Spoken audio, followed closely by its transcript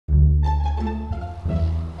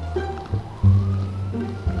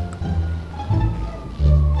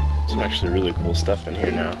actually really cool stuff in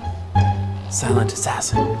here now. Silent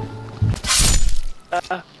assassin.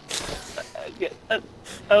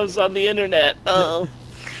 I was on the internet. Oh.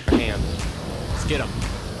 Hands. Let's get him.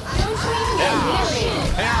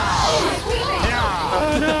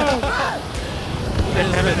 Oh no! I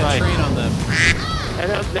just ran a train on them. I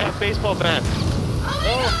don't have baseball bats.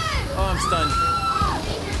 Oh, I'm stunned.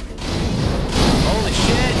 Holy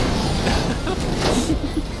shit!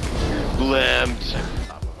 BLIMPS.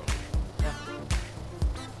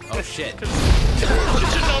 Oh shit.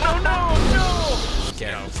 No!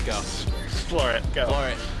 Okay, let's go. Floor it, go. Floor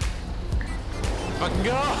it. Fucking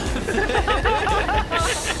go!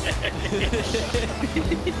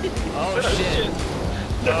 Oh shit.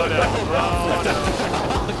 No. Oh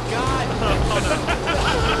god!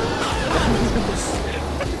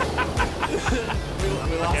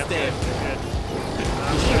 we lost Dave.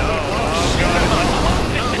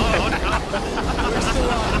 We're still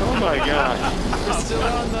on. Oh my god. We're still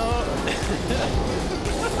on though.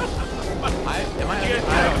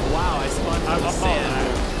 Wow, I spawned from the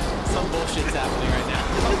sand. Some bullshit's happening right now.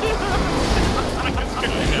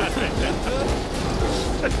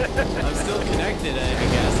 I'm still connected, I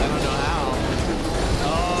guess. I don't know how.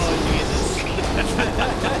 Oh, Jesus.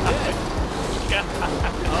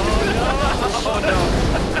 Oh, no.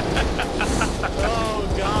 Oh,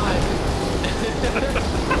 God.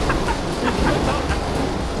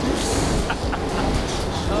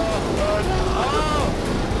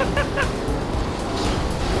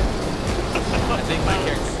 I think my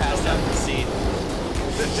character passed out in the seat.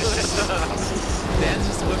 Dan's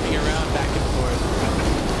just whipping around back and forth.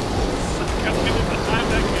 Oh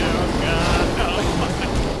god.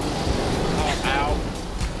 Oh, ow.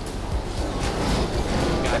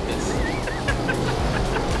 Got this.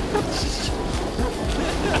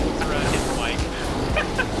 Right, Mike.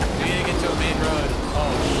 We need to get to a main road.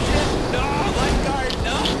 Oh shit! No! Lifeguard!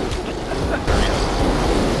 No!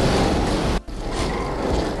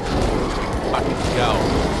 Fucking go.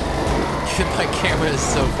 My camera is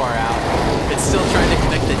so far out. It's still trying to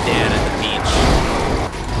connect to Dan at the beach.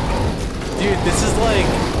 Dude, this is like...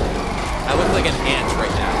 I look like an ant right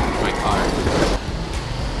now in my car.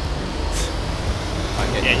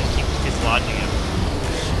 Okay. Yeah, just keep dislodging him.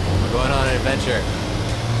 We're going on an adventure.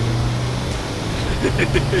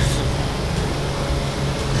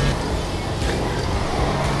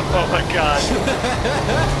 Oh my god.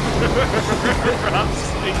 I'm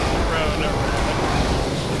sneaking prone around.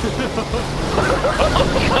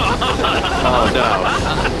 Oh no.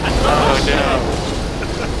 Oh no.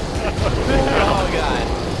 Oh god.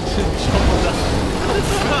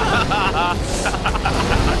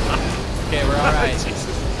 Okay, we're alright.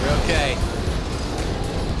 We're okay.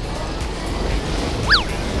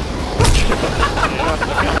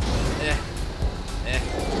 Here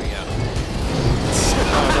we go.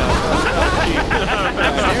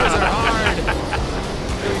 Stairs are hard.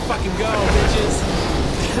 Here we fucking go, bitches.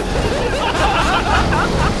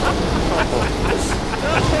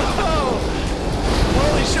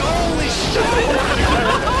 Holy shit! Holy shit!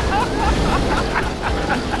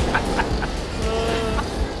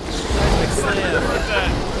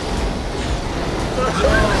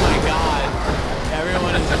 Oh my god.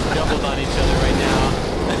 Everyone is just doubled on each other right now.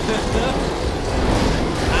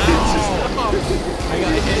 I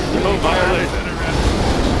got hit. No violence.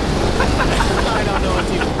 I don't know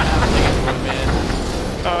what's even happening anymore, man.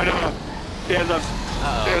 Oh no. Dan's on.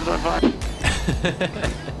 Dan's on fire.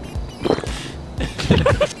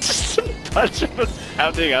 Bunch of us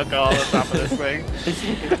pounding alcohol on top of this thing.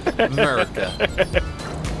 America.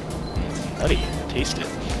 How do you taste it?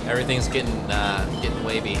 Everything's getting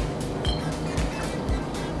wavy.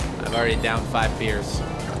 I've already downed 5 beers.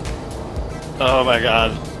 Oh my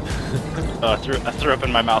god. I threw up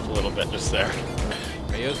in my mouth a little bit just there.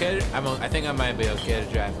 Are you okay? I think I might be okay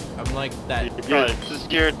to drive. I'm like that. Yeah, just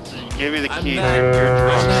give me the key. I'm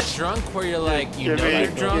that drunk where you're like, you know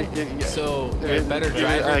you're drunk, so you're a better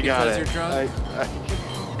driver because you're drunk.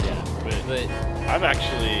 Yeah, but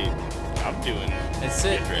I'm doing. That's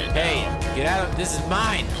it. Right hey, now. get out! This is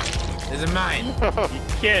mine. This is mine.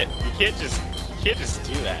 You can't just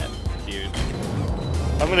do that, dude.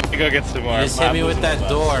 I'm gonna go get some more. You just hit me with that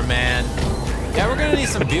door, man. Yeah, we're gonna need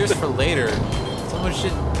some beers for later. Someone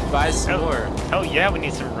should buy some more. Oh yeah, we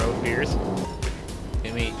need some road beers.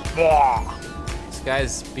 Give me. This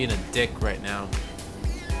guy's being a dick right now.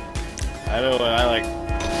 I know what I like.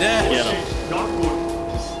 Get him.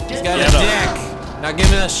 This guy's a dick. Now give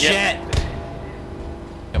me the shit.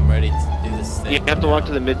 I'm ready to do this thing. You have to walk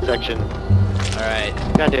to the midsection. Alright.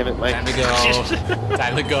 God damn it, Mike. Time to go.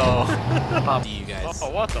 Time to go. See you guys. Oh,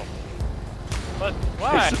 what the? fuck?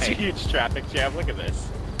 Why? There's such a huge traffic jam. Look at this.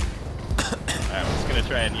 Alright, I'm just gonna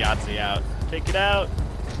try and Yahtzee out. Take it out.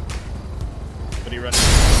 What are you running?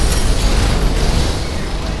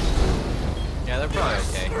 Yeah, they're probably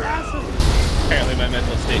okay. Apparently my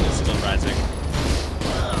mental state is still rising.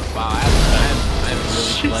 Wow, I'm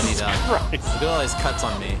really bloodied up. Christ. Look at all these cuts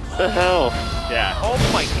on me. What the hell? Yeah. Oh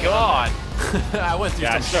my god! I went through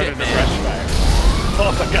Yeah, I some started shit, a man. brush fire.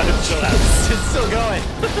 Oh my god, it's still out. It's still going.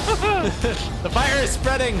 The fire is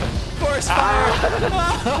spreading. Forest fire.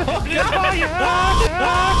 Oh,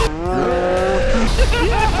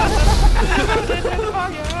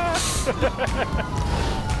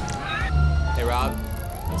 Hey Rob,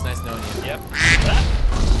 it was nice knowing you. Yep.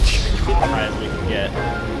 High as we can get. Oh,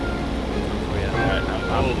 yeah. Alright,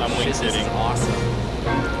 I'm wing Shit, this sitting. is awesome.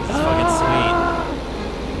 This is fucking sweet.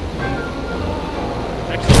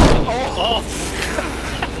 Actually, oh.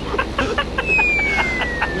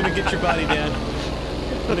 I'm gonna get your body, Dan.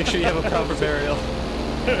 Make sure you have a proper burial.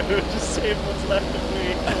 Just save what's left of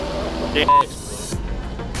me.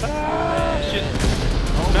 Shit.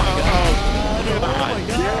 Oh No. my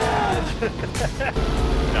god.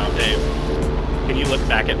 No, Dave. Can you look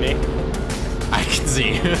back at me? I can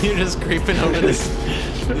see you. You're just creeping over this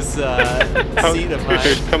seat of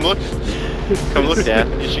mine. Come look. Come look, Dad.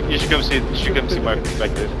 You should come see my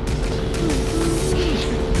perspective.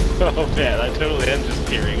 Oh man, I totally am just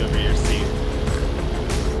peering over your seat.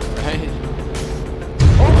 Right?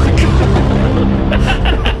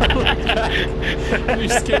 You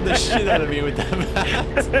scared the shit out of me with that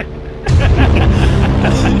mask.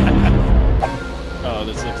 Oh,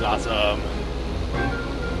 this looks awesome.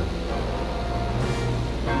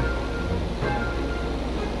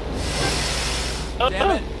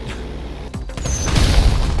 Damn it.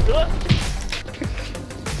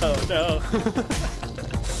 Oh no.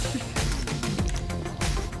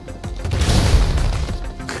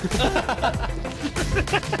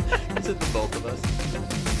 Is it the both of us?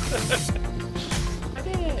 I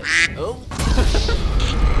did it. Oh.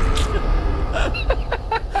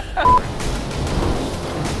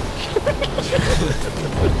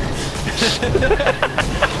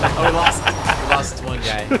 Oh, we lost one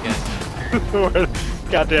guy again. We're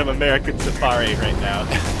goddamn American Safari right now.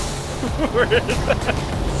 We're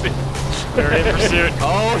in pursuit.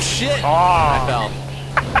 Oh shit! Oh. I fell.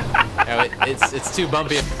 Oh, it's too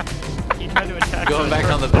bumpy. He tried to attack Going us back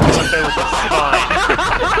first. on the.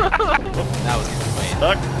 That was wait.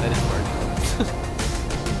 Look. That didn't work.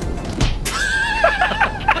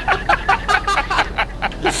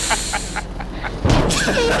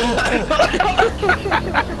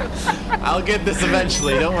 I'll get this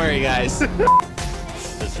eventually. Don't worry, guys.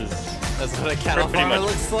 This is That's what a cattle Pretty farmer much.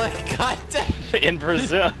 looks like. God damn. in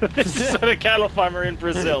Brazil. This is what a cattle farmer in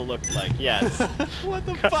Brazil looked like. Yes. What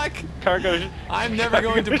the fuck? Cargo. I'm never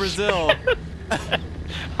going to Brazil.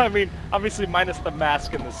 I mean, obviously minus the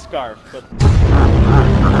mask and the scarf, but.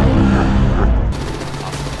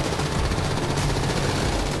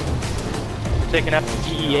 Taking out the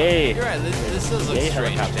DEA. You're right. This does look DEA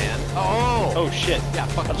strange, helicopter. man. Oh. Oh shit. Yeah.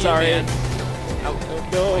 Fuck I'm you, sorry. man. Oh,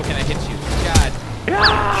 no. Why can I hit you? God.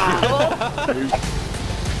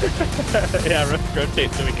 Yeah,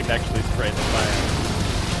 rotate so we can actually spray the fire.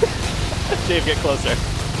 Dave, get closer.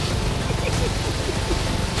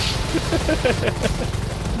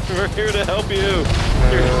 We're here to help you.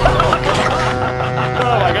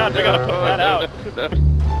 Oh my god, we gotta put that out.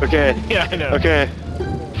 Okay. Yeah, I know. Okay.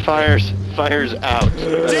 Fires out.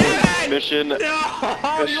 Damn it! Mission. No! You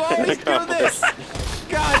always do this!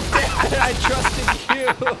 God damn it! I trusted you!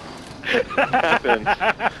 What happened?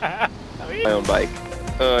 My own bike.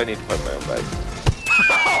 Oh, I need to find my own bike.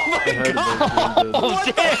 Oh my god! What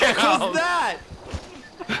the heck was that?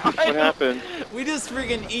 What happened? We just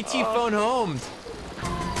friggin' ET phone homed.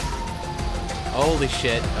 Holy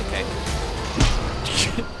shit. Okay.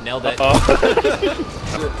 Nailed it. And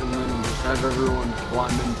then just have everyone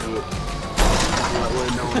climb into it. That way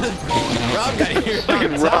no one's falling Rob got here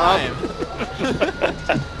on Rob. time.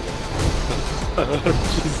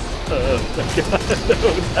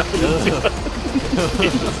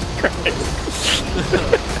 Jesus Christ.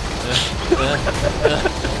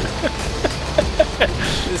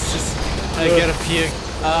 This is... I get a puke.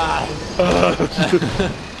 Ah.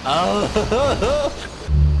 Oh.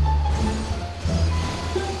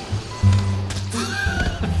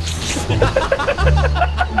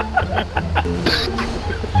 You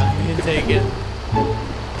can take it.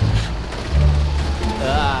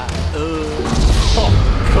 Ah. Oh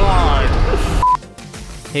God.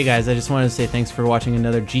 Hey guys, I just wanted to say thanks for watching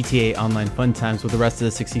another GTA Online Fun Times with the rest of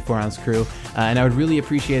the 64-ounce crew, and I would really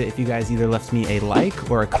appreciate it if you guys either left me a like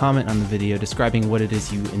or a comment on the video describing what it is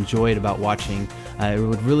you enjoyed about watching. It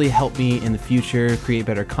would really help me in the future create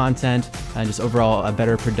better content and just overall a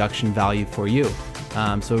better production value for you.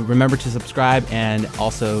 So remember to subscribe and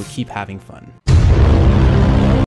also keep having fun.